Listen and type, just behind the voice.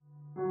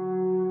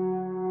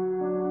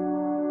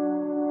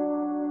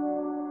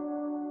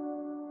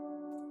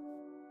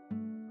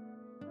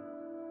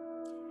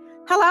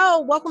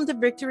Hello, welcome to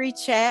Victory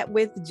Chat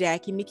with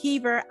Jackie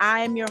McKeever.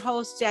 I am your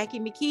host, Jackie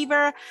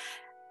McKeever,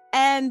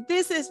 and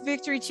this is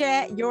Victory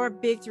Chat, your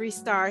victory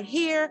start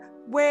here,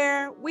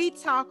 where we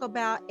talk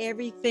about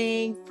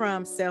everything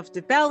from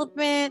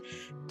self-development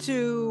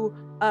to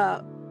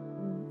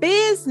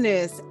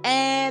business.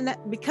 And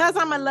because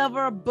I'm a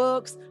lover of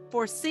books,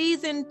 for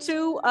season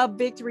 2 of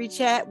Victory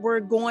Chat, we're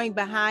going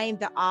behind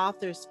the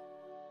author's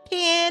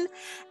pen.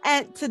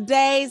 And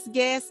today's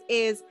guest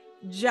is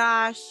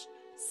Josh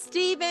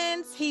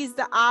Stevens. He's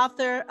the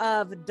author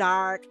of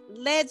Dark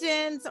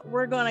Legends.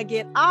 We're going to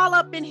get all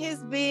up in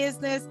his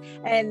business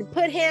and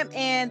put him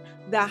in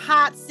the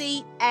hot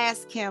seat,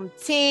 ask him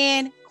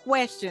 10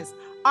 questions.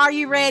 Are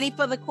you ready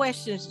for the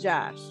questions,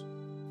 Josh?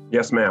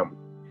 Yes, ma'am.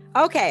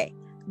 Okay.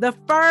 The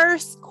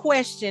first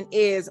question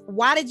is,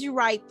 why did you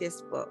write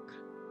this book?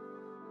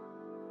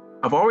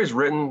 I've always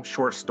written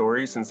short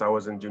stories since I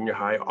was in junior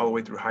high, all the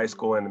way through high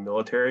school and the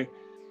military.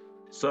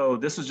 So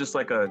this is just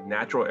like a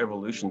natural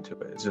evolution to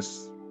it. It's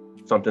just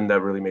something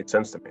that really made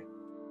sense to me.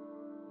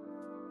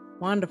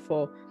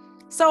 Wonderful.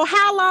 So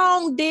how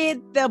long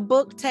did the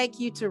book take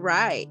you to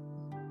write?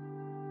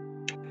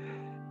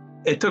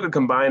 It took a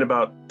combined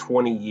about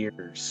 20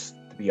 years,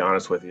 to be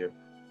honest with you.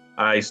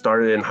 I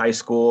started in high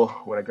school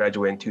when I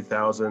graduated in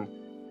 2000.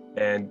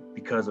 And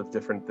because of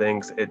different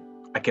things,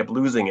 I kept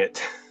losing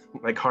it.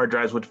 Like hard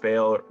drives would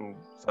fail and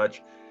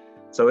such.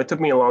 So it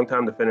took me a long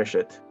time to finish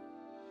it.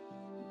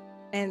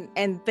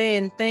 And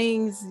then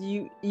things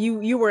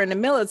you were in the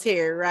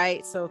military,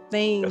 right? So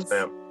things Yes,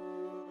 ma'am.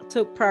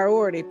 took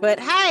priority. But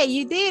hey,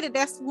 you did it.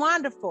 That's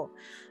wonderful.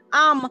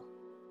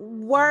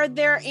 Were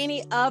there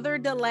any other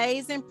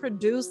delays in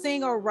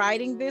producing or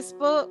writing this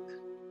book?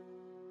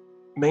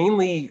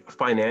 Mainly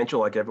financial,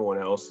 like everyone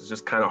else. It's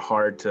just kind of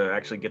hard to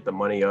actually get the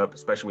money up,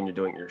 especially when you're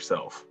doing it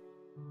yourself.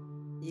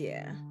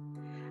 Yeah.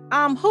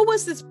 Who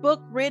was this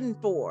book written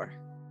for?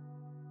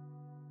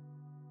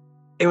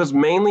 It was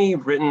mainly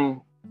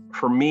written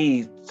for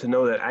me to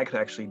know that I could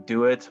actually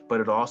do it, but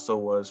it also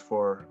was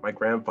for my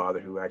grandfather,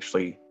 who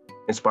actually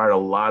inspired a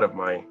lot of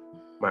my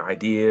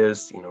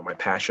ideas, my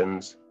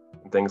passions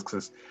and things.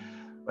 Because,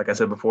 like I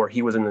said before,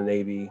 he was in the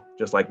Navy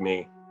just like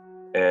me,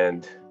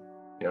 and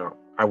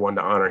I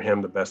wanted to honor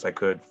him the best I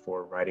could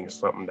for writing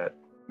something that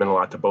meant a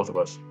lot to both of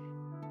us.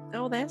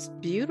 Oh, that's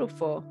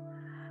beautiful.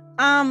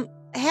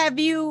 Have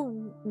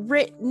you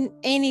written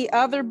any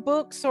other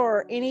books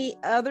or any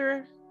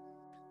other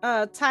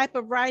type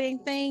of writing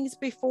things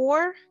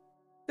before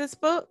this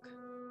book?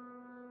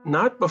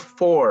 Not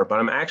before, but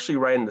I'm actually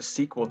writing the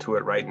sequel to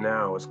it right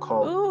now. It's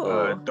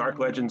called Dark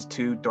Legends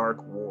 2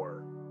 Dark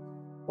War.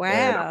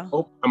 Wow.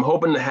 And I'm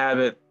hoping to have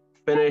it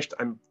finished.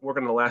 I'm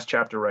working on the last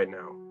chapter right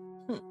now.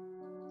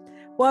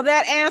 Well,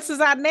 that answers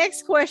our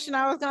next question.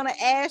 I was going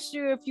to ask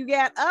you if you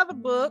got other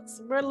books.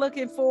 We're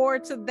looking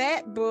forward to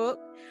that book.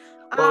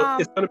 Well,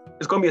 it's going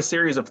to be a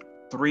series of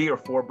 3 or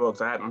 4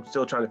 books. I'm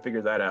still trying to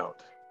figure that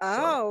out.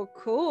 Oh,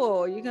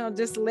 cool. You're going to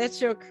just let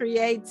your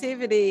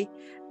creativity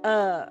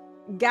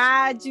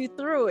guide you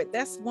through it.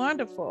 That's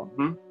wonderful.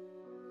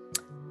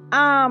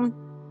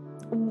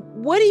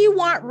 Mm-hmm. What do you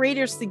want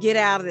readers to get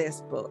out of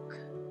this book?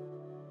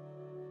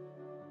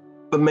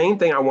 The main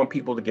thing I want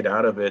people to get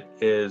out of it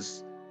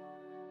is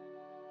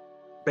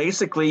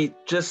basically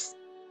just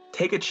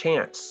take a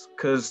chance,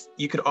 because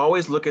you could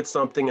always look at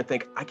something and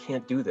think, I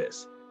can't do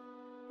this.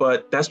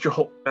 But that's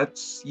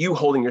you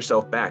holding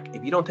yourself back.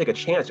 If you don't take a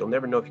chance, you'll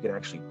never know if you can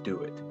actually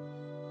do it.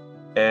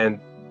 And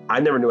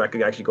I never knew I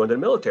could actually go into the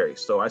military.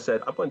 So I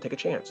said, I'm going to take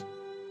a chance.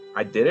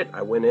 I did it.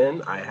 I went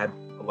in. I had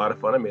a lot of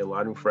fun. I made a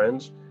lot of new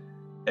friends.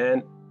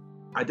 And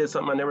I did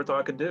something I never thought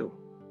I could do.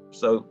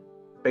 So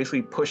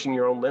basically pushing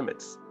your own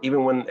limits.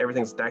 Even when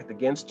everything's stacked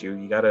against you,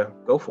 you got to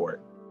go for it.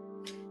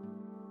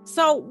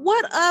 So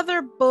what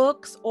other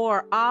books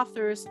or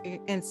authors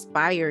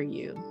inspire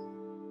you?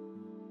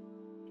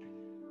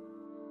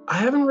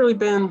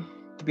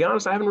 To be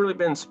honest, I haven't really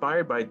been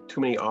inspired by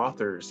too many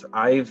authors.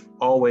 I've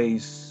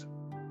always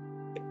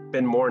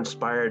been more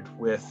inspired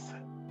with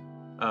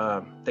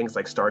things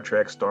like Star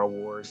Trek, Star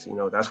Wars.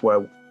 That's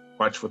what I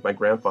watched with my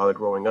grandfather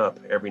growing up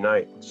every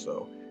night.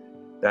 So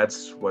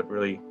that's what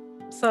really.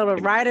 So the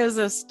writers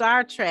of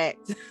Star Trek.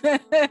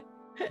 Okay,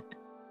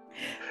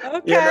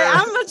 yeah.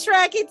 I'm a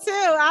Trekkie too.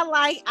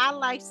 I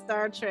like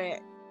Star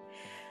Trek.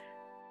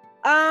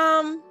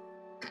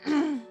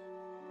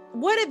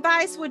 What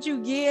advice would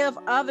you give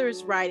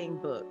others writing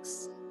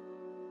books?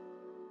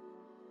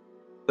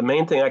 The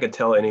main thing I could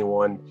tell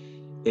anyone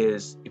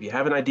is, if you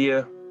have an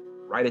idea,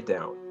 write it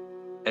down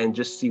and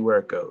just see where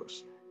it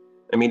goes.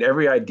 I mean,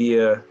 every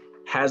idea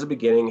has a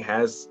beginning,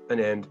 has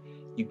an end.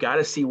 You got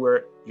to see where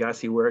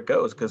it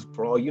goes, because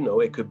for all you know,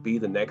 it could be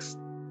the next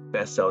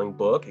best-selling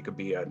book. It could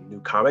be a new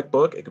comic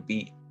book. It could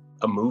be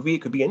a movie.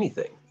 It could be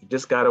anything. You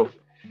just got to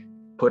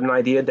put an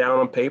idea down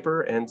on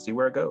paper and see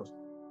where it goes.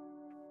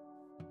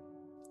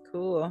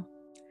 Cool.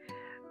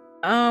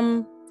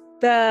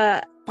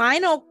 The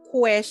final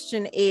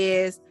question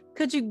is,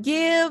 could you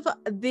give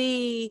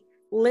the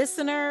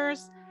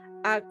listeners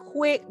a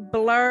quick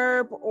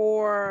blurb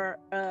or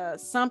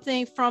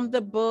something from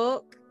the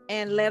book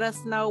and let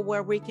us know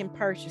where we can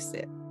purchase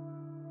it?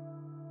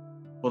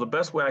 Well, the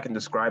best way I can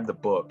describe the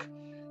book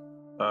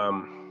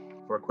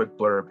for a quick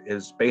blurb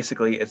is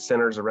basically it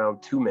centers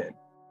around two men,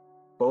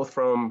 both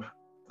from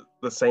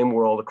the same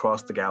world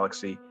across the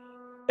galaxy.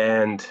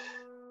 And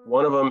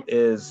one of them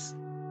is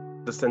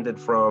descended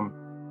from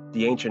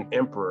the ancient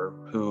emperor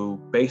who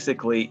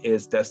basically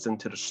is destined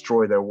to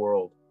destroy their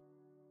world.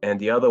 And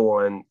the other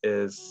one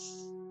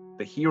is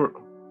the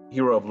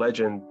hero of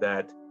legend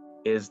that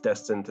is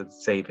destined to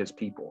save his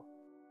people.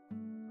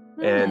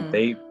 And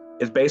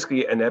it's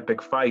basically an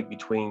epic fight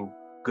between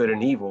good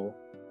and evil.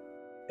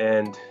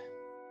 And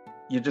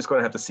you're just going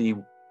to have to see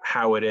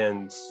how it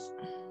ends,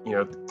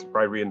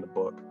 by reading the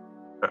book.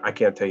 I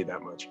can't tell you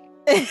that much.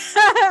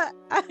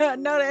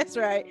 No, that's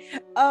right.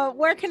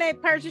 Where can they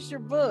purchase your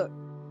book?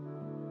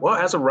 Well,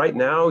 as of right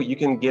now, you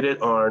can get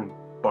it on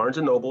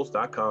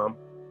barnesandnobles.com,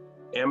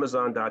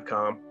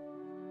 amazon.com.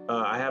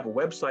 I have a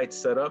website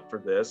set up for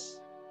this.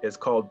 It's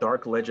called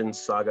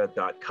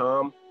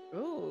darklegendssaga.com.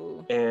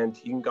 Ooh. And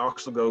you can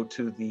also go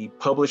to the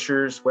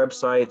publisher's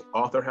website,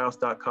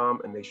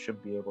 authorhouse.com, and they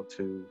should be able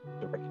to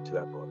direct you to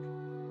that book.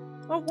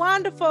 Well,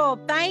 wonderful.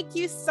 Thank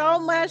you so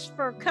much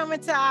for coming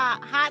to our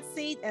hot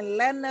seat and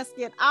letting us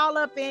get all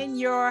up in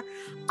your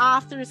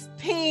author's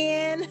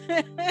pen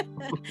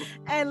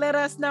and let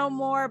us know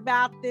more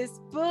about this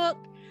book.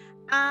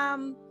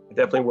 I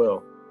definitely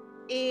will.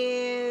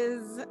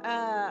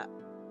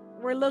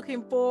 We're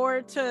looking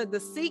forward to the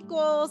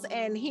sequels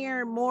and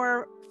hearing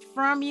more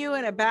from you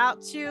and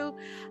about you.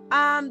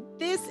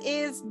 This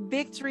is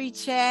Victory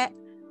Chat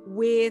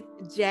with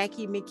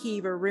Jackie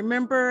McKeever.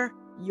 Remember,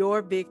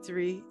 your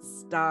victory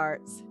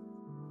starts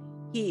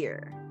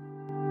here.